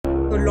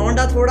तो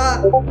लौंडा थोड़ा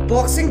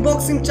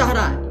बॉक्सिंग चाह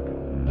रहा है,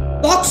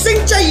 बॉक्सिंग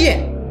चाहिए।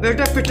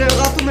 बेटे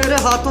पिटेगा तू मेरे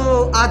हाथों,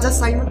 आजा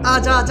साइमन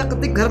आजा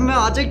कभी घर में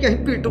आजा, यही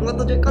पीटूंगा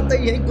तुझे, कभी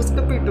यही घुस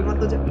के पीटूंगा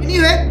तुझे।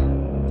 एनीवे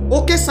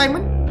ओके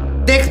साइमन,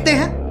 देखते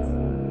हैं,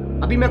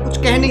 अभी मैं कुछ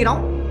कह नहीं रहा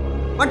हूँ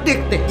बट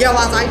देखते। ये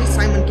आवाज आई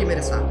साइमन की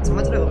मेरे साथ,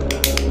 समझ रहे हो?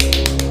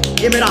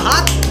 ये मेरा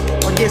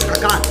हाथ और ये इसका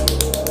कान।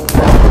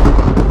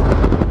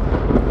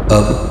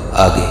 अब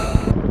आगे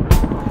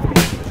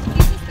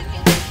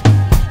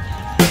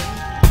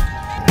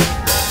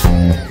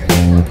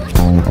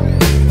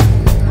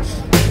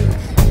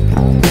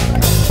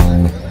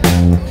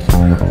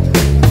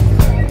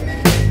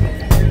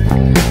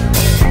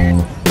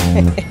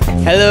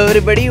Hello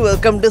everybody,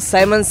 welcome to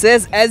Simon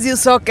Says. As you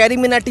saw,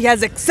 CARRYMINATI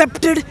has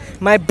accepted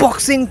my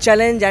boxing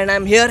challenge and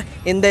I'm here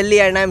in Delhi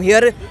and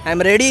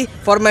I'm ready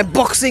for my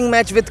boxing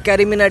match with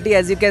CARRYMINATI.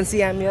 As you can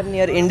see, I'm here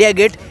near India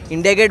Gate.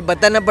 India Gate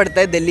बताना पड़ता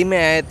है, दिल्ली में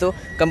आए तो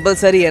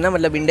compulsory है ना,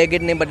 मतलब India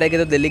gate नहीं बताएगा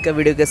तो दिल्ली का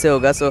वीडियो कैसे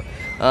होगा। सो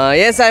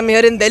yes, I'm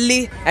here in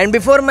Delhi and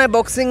before my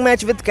boxing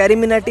match with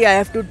CARRYMINATI, I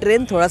have to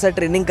train, थोड़ा सा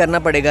ट्रेनिंग करना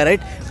पड़ेगा,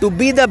 right? To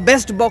be the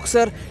best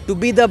boxer, to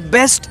be the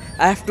best,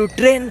 I have to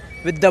train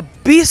with the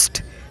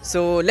beast.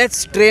 So let's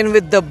train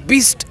with the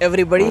beast,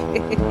 everybody.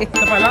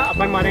 तो पहला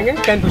अपन मारेंगे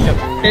 10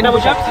 push-ups. 10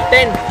 push-ups.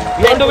 10.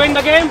 You want to win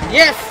the game?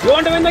 Yes. You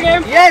want to win the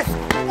game? Yes.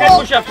 10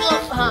 push-ups.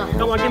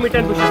 Come on, give me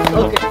 10 push-ups.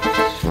 Okay.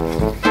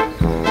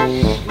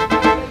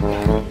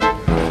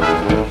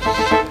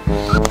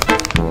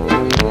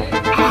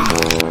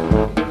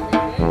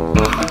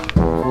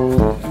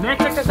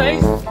 Next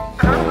exercise.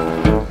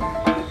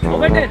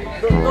 Over 10.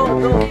 No.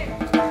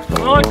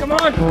 Come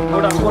on. Go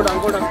down.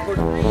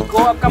 Go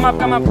up, come up.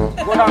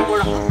 Go down.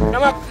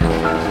 Come up.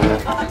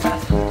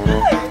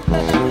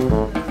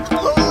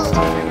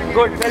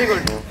 Good, very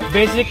good.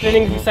 Basic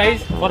training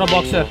exercise for a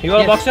boxer. You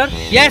are a boxer?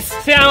 Yes.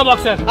 Say I'm a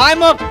boxer.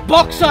 I'm a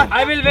boxer.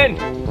 I will win.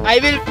 I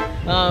will.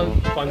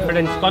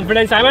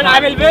 Confidence, Simon. I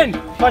will win.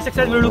 First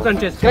exercise we'll do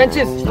crunches.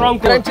 Strong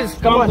core. Crunches.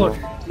 Come on. Core.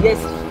 Yes.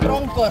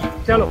 Strong core.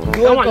 चलो.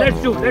 Come on.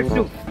 Let's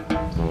do.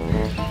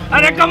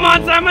 अरे come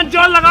on, Simon.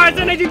 जोर लगाओ,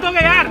 ऐसे नहीं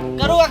जीतोगे यार.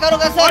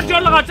 करूँगा sir. और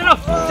जोर लगाओ.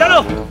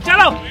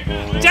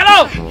 चलो.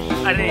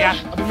 अरे यार,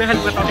 अभी मैं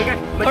हेल्प करता हूँ, ठीक है?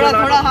 थोड़ा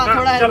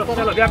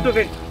चलो. We have to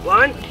win.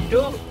 1,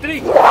 2,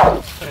 3.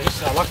 अरे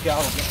साला क्या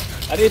हो गया?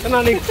 अरे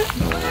इतना नहीं.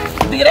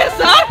 धीरे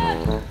सर.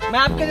 मैं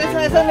आपके जैसा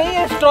ऐसा नहीं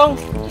है स्ट्रॉन्ग.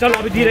 चलो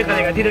अभी धीरे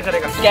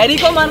करेगा. कैरी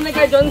को मारने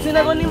का, जॉन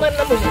सीना को नहीं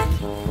मारना मुझे.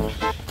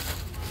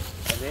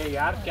 अरे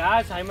यार क्या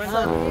है साइमन?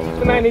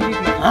 इतना नहीं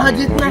जीतना. हाँ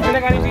जीतना. इतना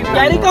का नहीं जीतना.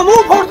 कैरी का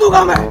मुंह फोड़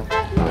दूंगा मैं.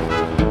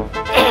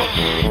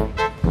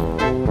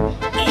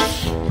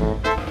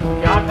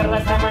 क्या कर रहा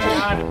है साइमन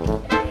यार?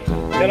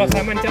 चलो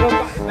साइमन चलो.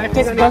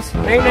 बैठे बस.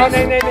 नहीं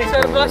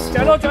सर बस.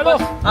 चलो.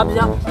 आप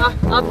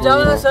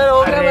जाओ ना सर,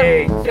 हो गया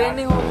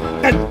ट्रेनिंग हो.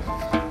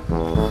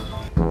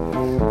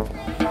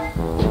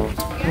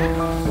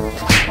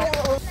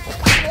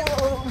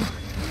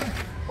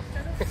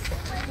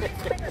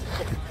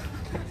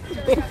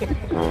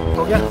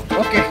 हो गया.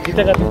 ओके.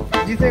 जीतेगा.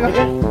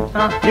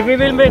 हाँ. We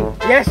will win.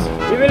 Yes.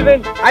 We will win.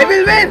 I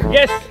will win.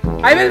 Yes.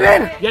 I will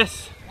win. Yes.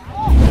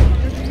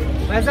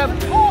 भाई साहब,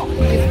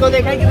 इसको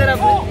देखा है किधर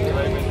आपने?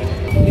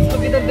 इसको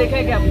किधर देखा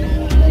है क्या आपने?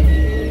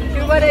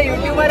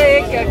 यूट्यूबर है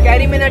एक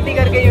CARRYMINATI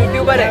करके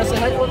यूट्यूबर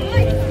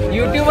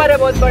है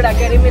बहुत बड़ा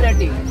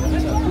CARRYMINATI.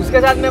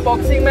 उसके साथ मैं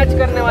बॉक्सिंग मैच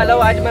करने वाला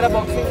हूँ. आज मेरा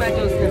बॉक्सिंग मैच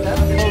है उसके साथ.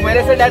 वो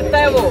मेरे से डरता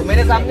है, वो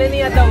मेरे सामने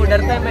नहीं आता, वो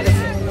डरता है मेरे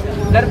से.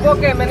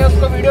 डरपोक है. मैंने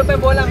उसको वीडियो पे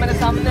बोला मेरे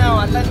सामने आओ,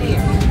 आता नहीं है.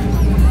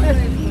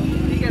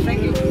 ठीक है,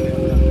 थैंक यू.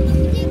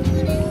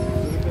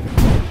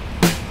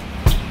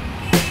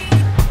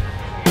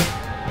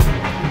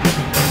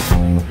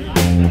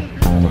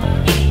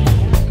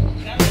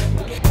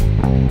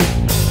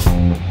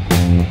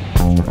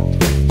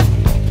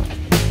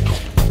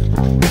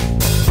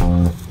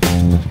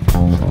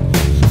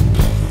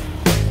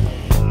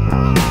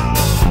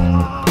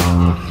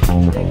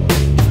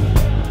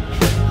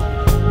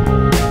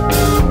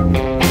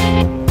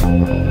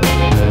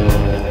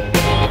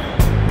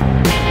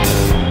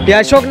 ये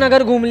अशोक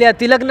नगर घूम लिया,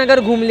 तिलक नगर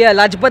घूम लिया,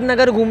 लाजपत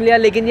नगर घूम लिया,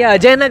 लेकिन ये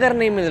अजय नगर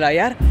नहीं मिल रहा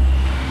यार.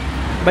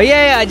 भैया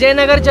ये अजय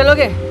नगर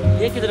चलोगे?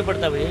 ये किधर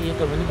पड़ता है भैया? ये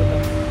तो नहीं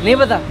पता. नहीं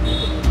पता?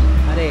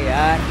 अरे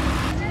यार.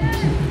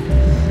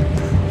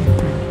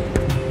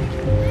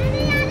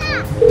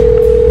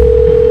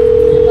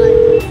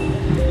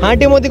 हाँ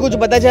टिमोथी, कुछ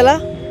पता चला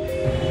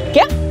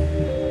क्या?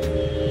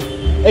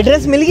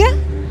 एड्रेस मिल गया?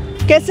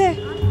 कैसे?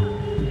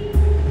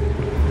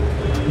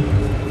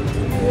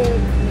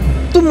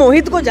 तू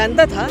मोहित को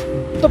जानता था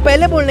तो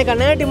पहले बोलने का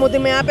ना टिमोथी.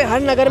 मैं यहाँ पे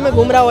हर नगर में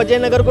घूम रहा हूँ, अजय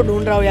नगर को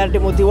ढूंढ रहा हूँ यार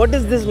Timothy. What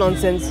is this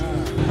nonsense?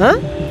 हाँ,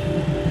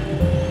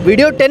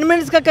 वीडियो 10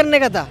 मिनट्स का करने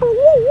का था.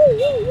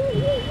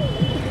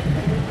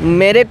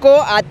 मेरे को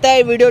आता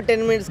है वीडियो 10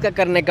 मिनट्स का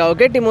करने का.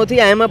 Okay Timothy,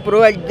 I am a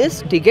pro at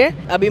this. ठीक है,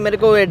 अभी मेरे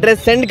को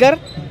एड्रेस सेंड कर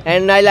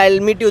and I will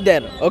meet you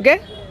there. Okay.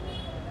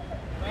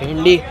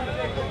 Hindi.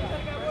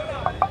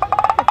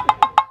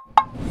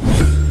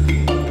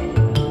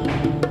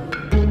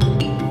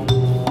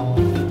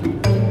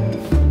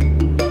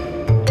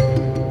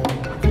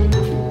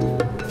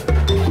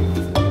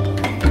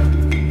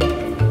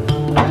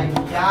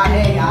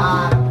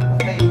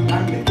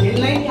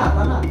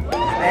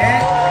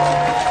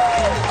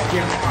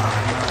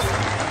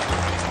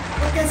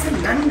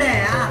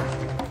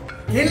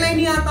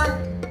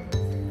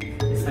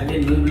 साले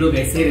नूब लोग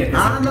ऐसे ही रहते हैं।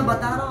 हाँ मैं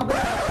बता रहा हूँ।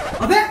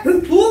 अबे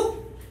तू,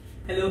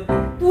 हेलो,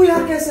 तू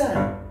यार कैसा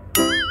है?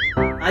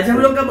 आज हम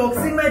लोग का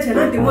बॉक्सिंग मैच है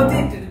ना।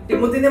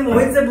 टिमोथी ने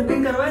मोहित से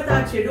बुकिंग करवाया था।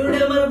 आज शेड्यूल्ड है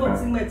हमारा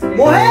बॉक्सिंग मैच।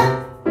 मोहित,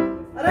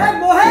 अरे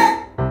मोहित,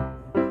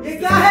 ये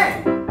क्या है?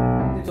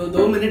 तो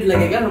 2 मिनट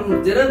लगेगा,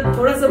 हम जरा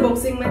थोड़ा सा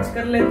बॉक्सिंग मैच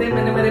कर लेते हैं।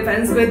 मैंने मेरे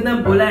फैंस को इतना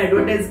बोला,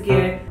 एडवर्टाइज किया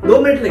है। 2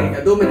 मिनट लगेगा,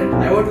 2 minute.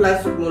 I won't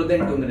last more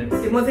than 2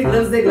 minutes. Timothy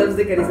gloves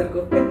दे करी सर को।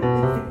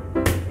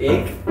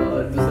 एक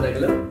और दूसरा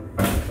ग्लव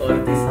और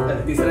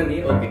तीसरा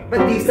नहीं। ओके,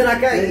 मैं तीसरा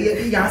क्या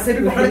यहाँ से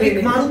भी पकड़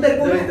के मारूं तेरे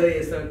को? तो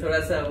ये सब थोड़ा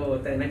सा वो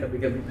होता है ना कभी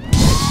कभी।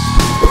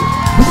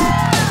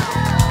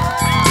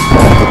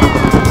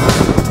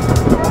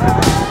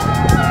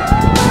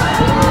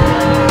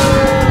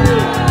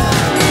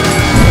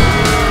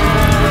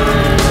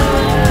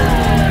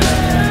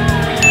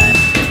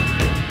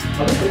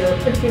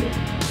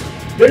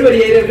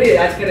 रेफरी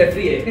आज का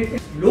रेफरी है।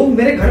 लोग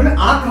मेरे घर में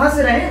आ कहां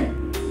से रहे हैं?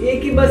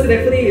 एक ही बस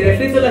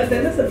रेफरी तो लगता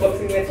है ना सर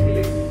बॉक्सिंग मैच के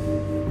लिए।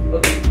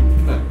 ओके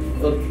हाँ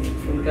ओके,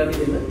 उनका भी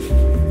देना।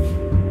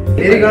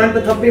 तेरी गांड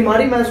पे थप्पी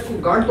मारी, मैं उसको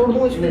गांड तोड़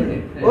दूंगा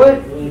इसमें। ओए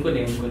उनको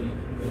नहीं।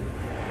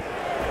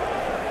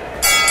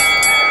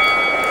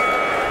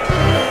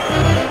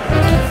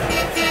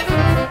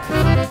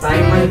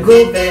 Simon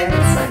go back,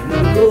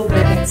 Simon go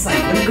back,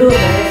 Simon go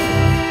back.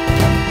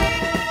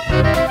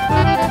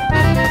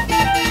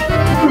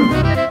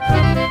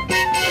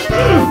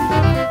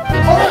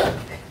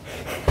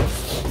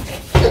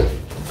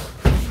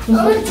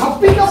 अरे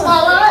झप्पी का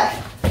मारा है,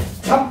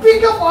 झप्पी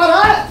का मारा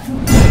है।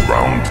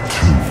 Round 2.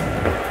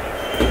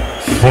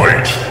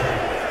 Fight!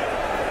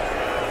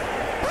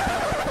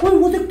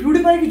 वो देख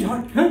प्यूडीफाई की झाड़।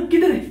 हाँ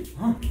किधर है?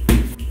 हाँ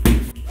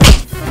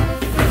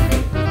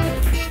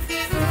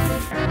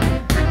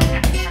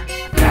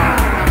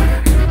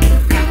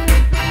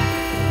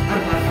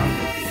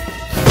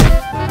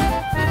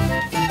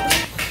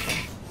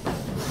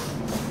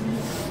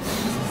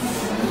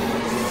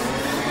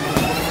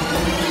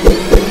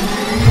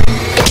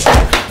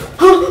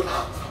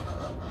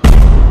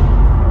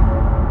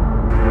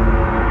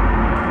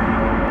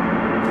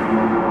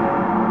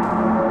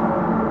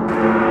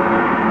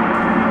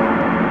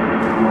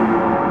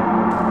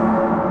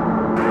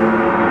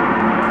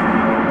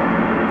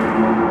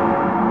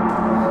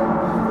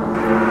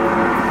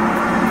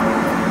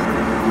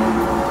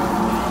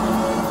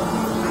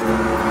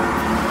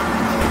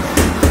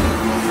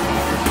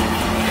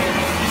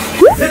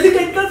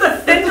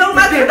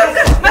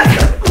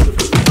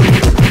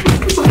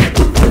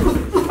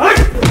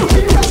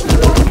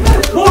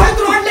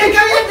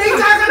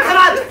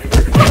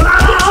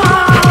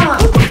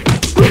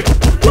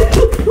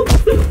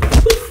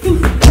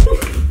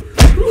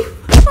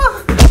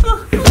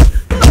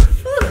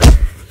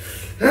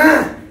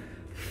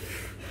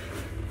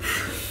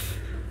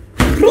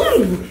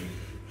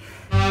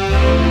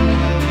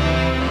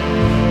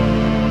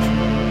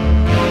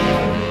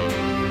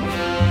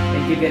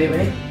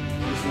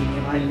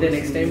मिलते हैं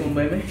नेक्स्ट टाइम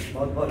मुंबई में।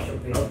 बहुत बहुत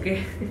शुक्रिया। Okay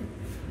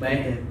bye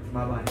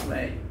bye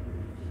bye.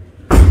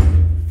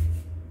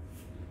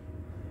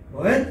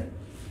 मोहित,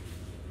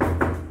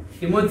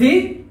 टिमोथी,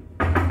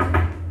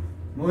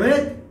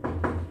 मोहित,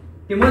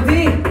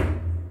 टिमोथी,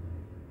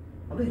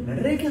 अबे लड़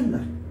रहे क्या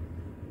अंदर?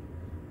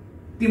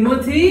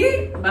 टिमोथी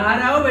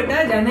बाहर आओ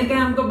बेटा, जाने का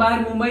हमको बाहर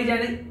मुंबई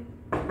जाने।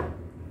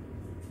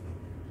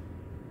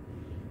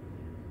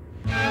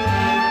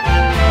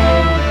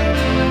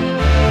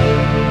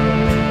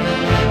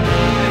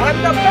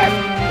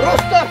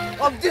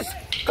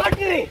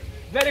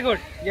 वेरी गुड,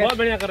 बहुत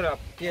बढ़िया कर रहे हो आप।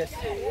 यस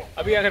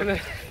अभी क्या करना है?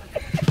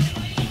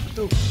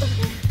 2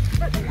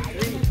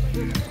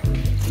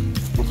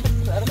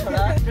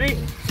 3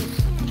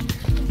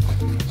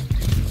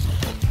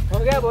 हो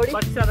गया बॉडी।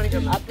 बस ज्यादा नहीं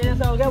करना। आपके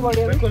जैसा हो गया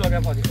बॉडी। बिल्कुल हो गया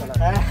बहुत।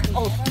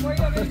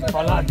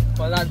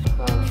 फौलाद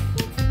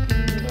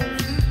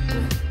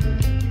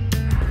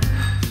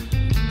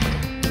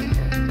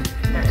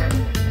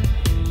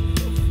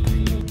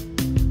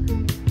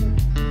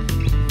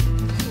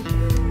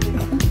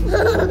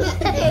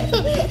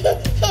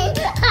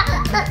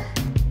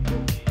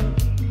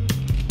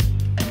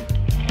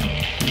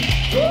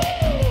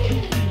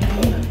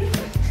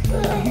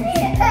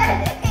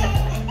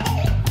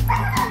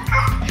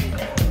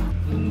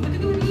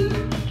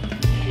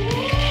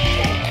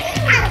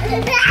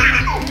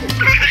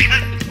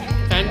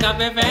फैन कहाँ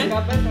पे? फैन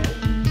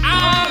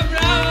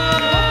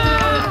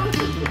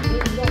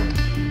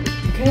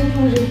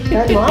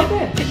वहाँ पे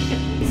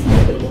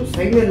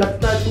सही में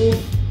लगता है तू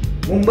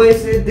मुंबई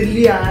से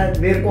दिल्ली आया है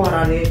मेरे को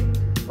हराने,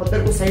 और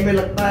तेरे को सही में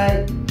लगता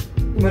है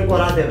तू मेरे को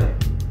हरा देगा?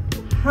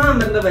 हाँ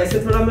मतलब ऐसे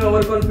थोड़ा मैं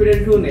ओवर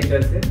कॉन्फिडेंट हूँ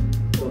नेचर से,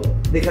 तो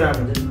दिख रहा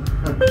है मुझे।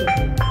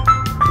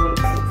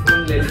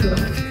 फोन ले लो।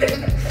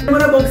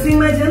 हमारा बॉक्सिंग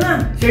मैच है ना,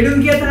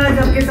 शेड्यूल किया था आज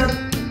आपके साथ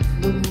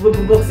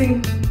बॉक्सिंग।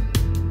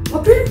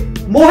 अबे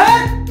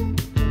मोहित,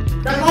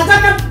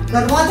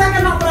 दरवाजा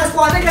करना पड़ा इसको,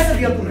 आने कैसे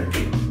दिया तूने?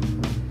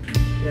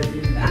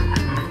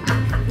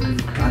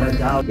 अरे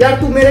जाओ यार,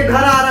 तू मेरे घर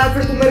आ रहा है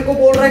फिर तू मेरे को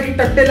बोल रहा है कि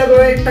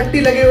टट्टी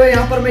लगे हुए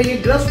यहाँ पर मैं ये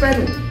ग्लव्स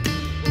पहनूं?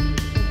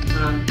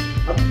 हाँ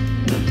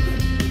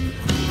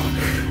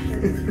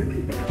है